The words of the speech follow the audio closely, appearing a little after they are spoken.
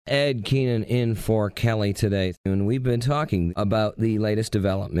Ed Keenan in for Kelly today, and we've been talking about the latest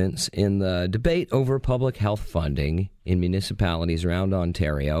developments in the debate over public health funding in municipalities around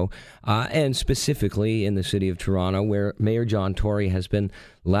Ontario, and specifically in the city of Toronto, where Mayor John Tory has been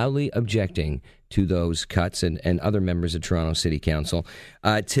loudly objecting to those cuts, and other members of Toronto City Council.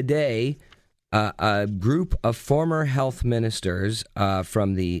 Today, a group of former health ministers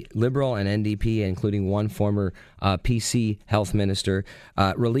from the Liberal and NDP, including one former PC health minister,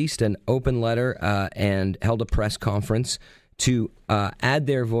 released an open letter and held a press conference to add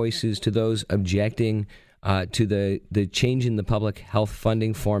their voices to those objecting to the change in the public health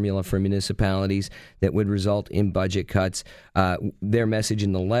funding formula for municipalities that would result in budget cuts. Their message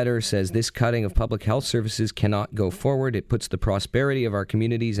in the letter says this cutting of public health services cannot go forward. It puts the prosperity of our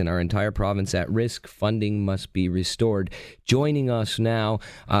communities and our entire province at risk. Funding must be restored. Joining us now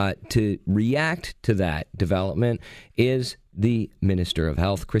to react to that development is the Minister of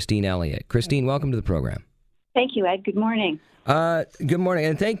Health, Christine Elliott. Christine, welcome to the program. Thank you, Ed. Good morning. Good morning,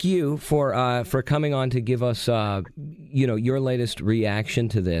 and thank you for coming on to give us, your latest reaction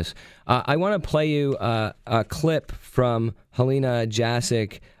to this. I want to play you a clip from Helena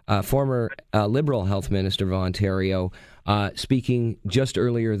Jaczek, former Liberal Health Minister of Ontario, speaking just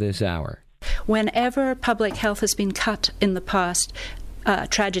earlier this hour. Whenever public health has been cut in the past,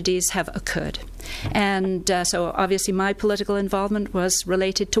 tragedies have occurred. And so obviously my political involvement was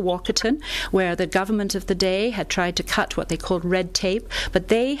related to Walkerton, where the government of the day had tried to cut what they called red tape, but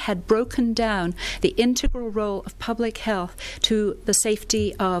they had broken down the integral role of public health to the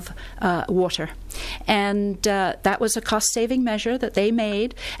safety of water. And that was a cost-saving measure that they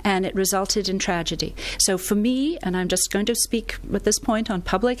made, and it resulted in tragedy. So for me, and I'm just going to speak at this point on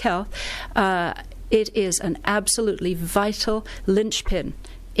public health, it is an absolutely vital linchpin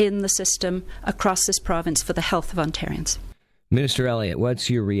in the system across this province for the health of Ontarians. Minister Elliott, what's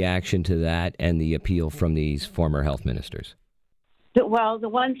your reaction to that and the appeal from these former health ministers? Well, the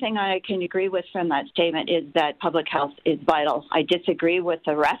one thing I can agree with from that statement is that public health is vital. I disagree with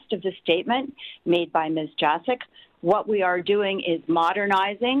the rest of the statement made by Ms. Jaczek. What we are doing is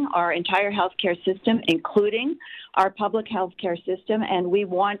modernizing our entire healthcare system, including our public healthcare system, and we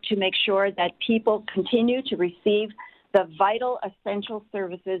want to make sure that people continue to receive the vital, essential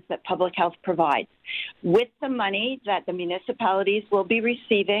services that public health provides. With the money that the municipalities will be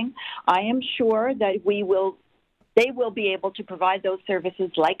receiving, I am sure that they will be able to provide those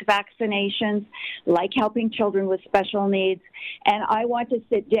services like vaccinations, like helping children with special needs, and I want to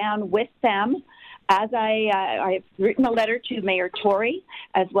sit down with them as I've written a letter to Mayor Tory,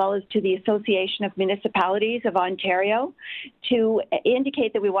 as well as to the Association of Municipalities of Ontario, to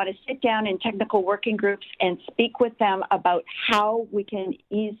indicate that we want to sit down in technical working groups and speak with them about how we can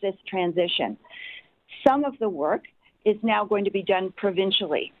ease this transition. Some of the work is now going to be done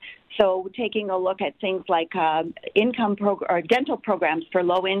provincially. So taking a look at things like dental programs for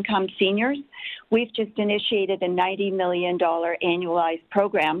low-income seniors, we've just initiated a $90 million annualized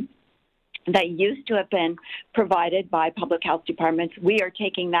program that used to have been provided by public health departments. We are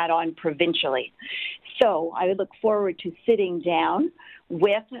taking that on provincially. So I look forward to sitting down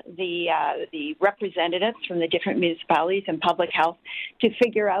with the representatives from the different municipalities and public health to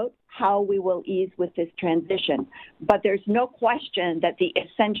figure out how we will ease with this transition. But there's no question that the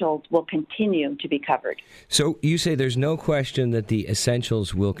essentials will continue to be covered. So you say there's no question that the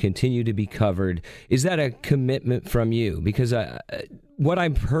essentials will continue to be covered. Is that a commitment from you? Because what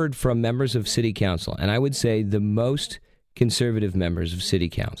I've heard from members of City Council, and I would say the most conservative members of City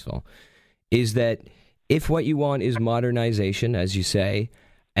Council, is that if what you want is modernization, as you say,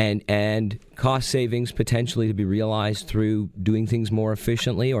 and cost savings potentially to be realized through doing things more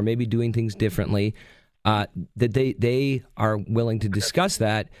efficiently or maybe doing things differently, that they are willing to discuss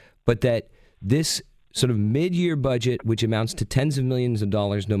that, but that this sort of mid-year budget, which amounts to tens of millions of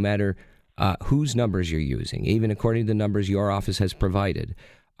dollars, no matter whose numbers you're using, even according to the numbers your office has provided,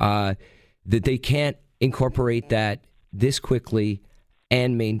 that they can't incorporate that this quickly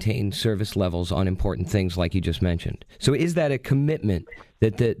and maintain service levels on important things like you just mentioned. So is that a commitment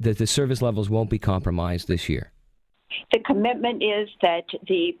that the service levels won't be compromised this year? The commitment is that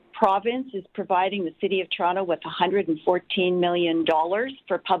the province is providing the City of Toronto with $114 million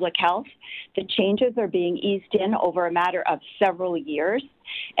for public health. The changes are being eased in over a matter of several years.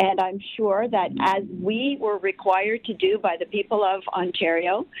 And I'm sure that as we were required to do by the people of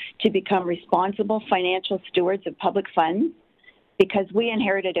Ontario to become responsible financial stewards of public funds, because we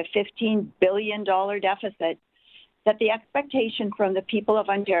inherited a $15 billion deficit, that the expectation from the people of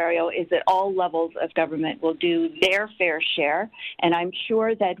Ontario is that all levels of government will do their fair share. And I'm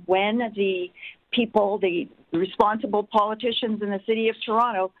sure that when the people, the responsible politicians in the city of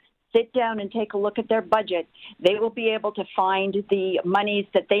Toronto, sit down and take a look at their budget, they will be able to find the monies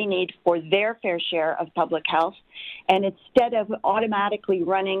that they need for their fair share of public health. And instead of automatically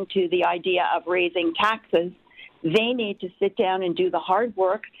running to the idea of raising taxes, they need to sit down and do the hard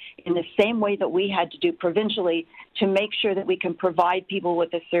work in the same way that we had to do provincially to make sure that we can provide people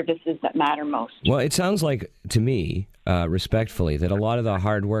with the services that matter most. Well, it sounds like, to me, respectfully, that a lot of the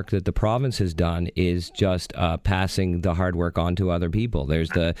hard work that the province has done is just passing the hard work on to other people. There's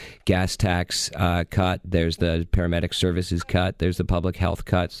the gas tax cut, there's the paramedic services cut, there's the public health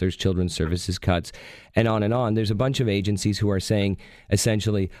cuts, there's children's services cuts, and on and on. There's a bunch of agencies who are saying,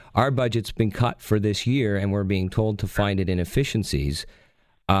 essentially, our budget's been cut for this year and we're being told to find it in efficiencies.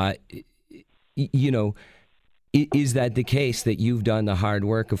 Is that the case, that you've done the hard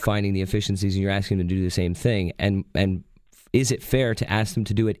work of finding the efficiencies and you're asking them to do the same thing? And is it fair to ask them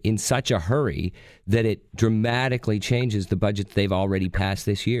to do it in such a hurry that it dramatically changes the budget they've already passed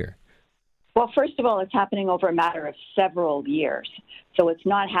this year? Well, first of all, it's happening over a matter of several years. So it's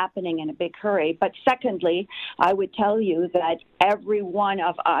not happening in a big hurry. But secondly, I would tell you that every one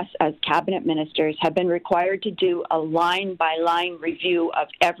of us as cabinet ministers have been required to do a line-by-line review of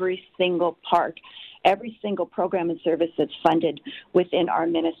every single part, every single program and service that's funded within our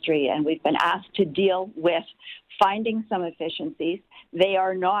ministry. And we've been asked to deal with finding some efficiencies. They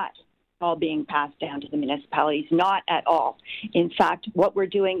are not all being passed down to the municipalities, not at all. In fact, what we're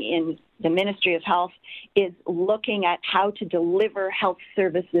doing in the Ministry of Health is looking at how to deliver health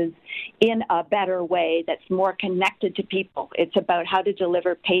services in a better way that's more connected to people. It's about how to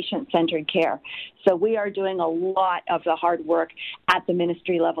deliver patient-centered care. So we are doing a lot of the hard work at the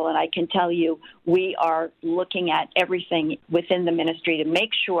ministry level, and I can tell you we are looking at everything within the ministry to make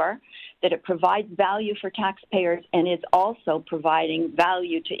sure that it provides value for taxpayers and is also providing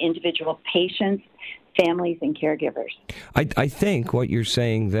value to individual patients, families, and caregivers. I think what you're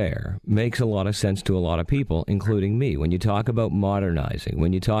saying there makes a lot of sense to a lot of people, including me. When you talk about modernizing,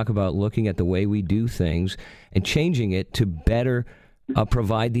 when you talk about looking at the way we do things and changing it to better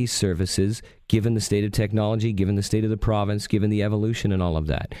provide these services, given the state of technology, given the state of the province, given the evolution and all of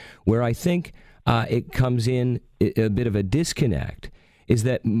that. Where I think it comes in a bit of a disconnect is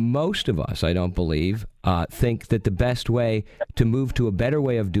that most of us, I don't believe, think that the best way to move to a better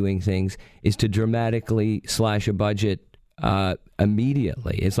way of doing things is to dramatically slash a budget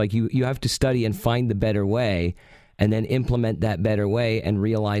immediately. It's like you have to study and find the better way and then implement that better way and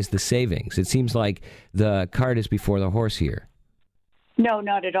realize the savings. It seems like the cart is before the horse here. No,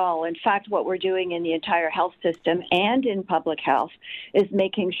 not at all. In fact, what we're doing in the entire health system and in public health is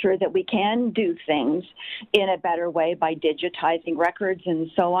making sure that we can do things in a better way by digitizing records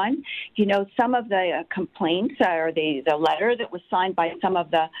and so on. You know, some of the complaints or the letter that was signed by some of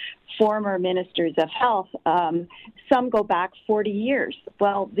the former ministers of health, some go back 40 years.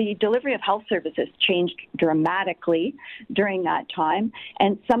 Well, the delivery of health services changed dramatically during that time,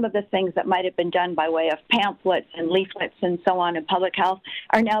 and some of the things that might have been done by way of pamphlets and leaflets and so on in public health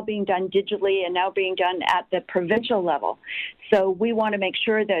are now being done digitally and now being done at the provincial level. So we want to make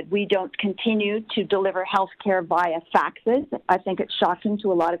sure that we don't continue to deliver health care via faxes. I think it's shocking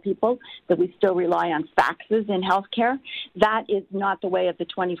to a lot of people that we still rely on faxes in health care. That is not the way of the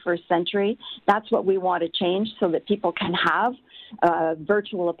 21st century. That's what we want to change so that people can have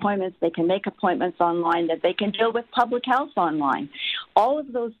virtual appointments, they can make appointments online, that they can deal with public health online. All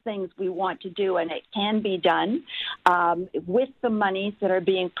of those things we want to do, and it can be done with the monies that are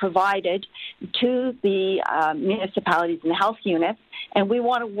being provided to the municipalities and health units, and we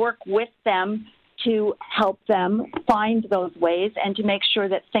want to work with them to help them find those ways and to make sure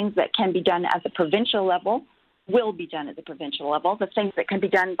that things that can be done at the provincial level will be done at the provincial level. The things that can be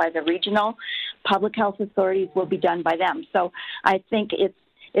done by the regional public health authorities will be done by them. So I think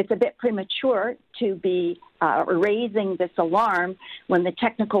it's a bit premature to be raising this alarm when the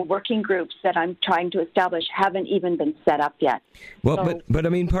technical working groups that I'm trying to establish haven't even been set up yet. Well, so, but I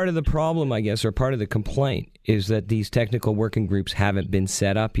mean, part of the problem, I guess, or part of the complaint is that these technical working groups haven't been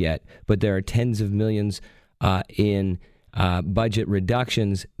set up yet, but there are tens of millions in budget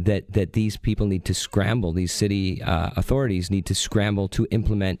reductions that these people need to scramble, these city authorities need to scramble to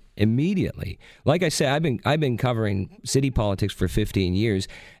implement immediately. Like I said, I've been covering city politics for 15 years,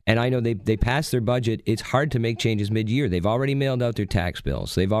 and I know they pass their budget. It's hard to make changes mid-year. They've already mailed out their tax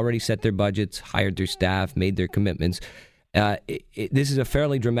bills. They've already set their budgets, hired their staff, made their commitments. This is a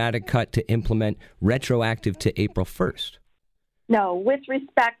fairly dramatic cut to implement retroactive to April 1st. No, with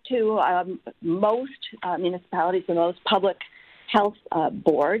respect to most municipalities and most public health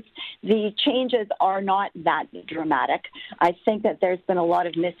boards. The changes are not that dramatic. I think that there's been a lot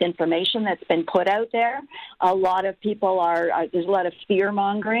of misinformation that's been put out there. A lot of people there's a lot of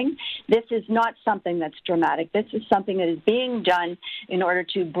fear-mongering. This is not something that's dramatic. This is something that is being done in order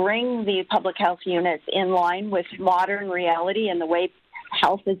to bring the public health units in line with modern reality and the way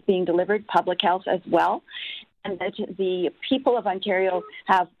health is being delivered, public health as well. And that the people of Ontario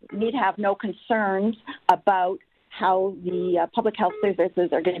need to have no concerns about how the public health services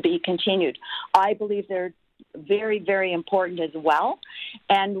are going to be continued. I believe they're very, very important as well.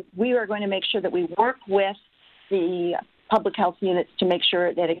 And we are going to make sure that we work with the public health units to make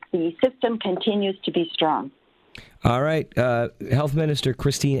sure that the system continues to be strong. All right. Health Minister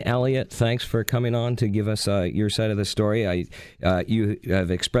Christine Elliott, thanks for coming on to give us your side of the story. You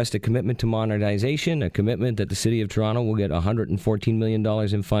have expressed a commitment to modernization, a commitment that the City of Toronto will get $114 million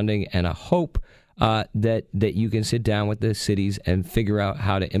in funding, and a hope that you can sit down with the cities and figure out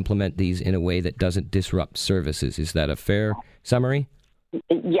how to implement these in a way that doesn't disrupt services. Is that a fair summary?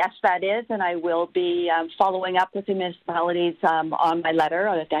 Yes, that is, and I will be following up with the municipalities on my letter.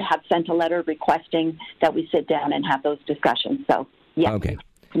 I have sent a letter requesting that we sit down and have those discussions. So, yes, okay.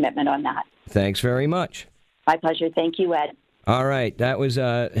 Commitment on that. Thanks very much. My pleasure. Thank you, Ed. All right. That was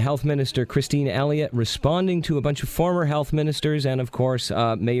Health Minister Christine Elliott responding to a bunch of former health ministers and, of course,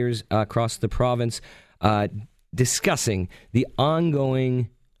 mayors across the province discussing the ongoing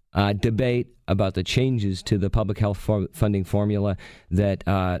debate about the changes to the public health funding formula that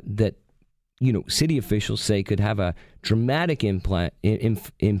city officials say could have a dramatic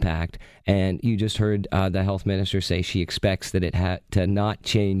impact. And you just heard the health minister say she expects that it to not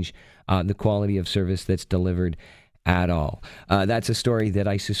change the quality of service that's delivered at all. That's a story that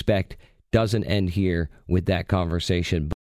I suspect doesn't end here with that conversation.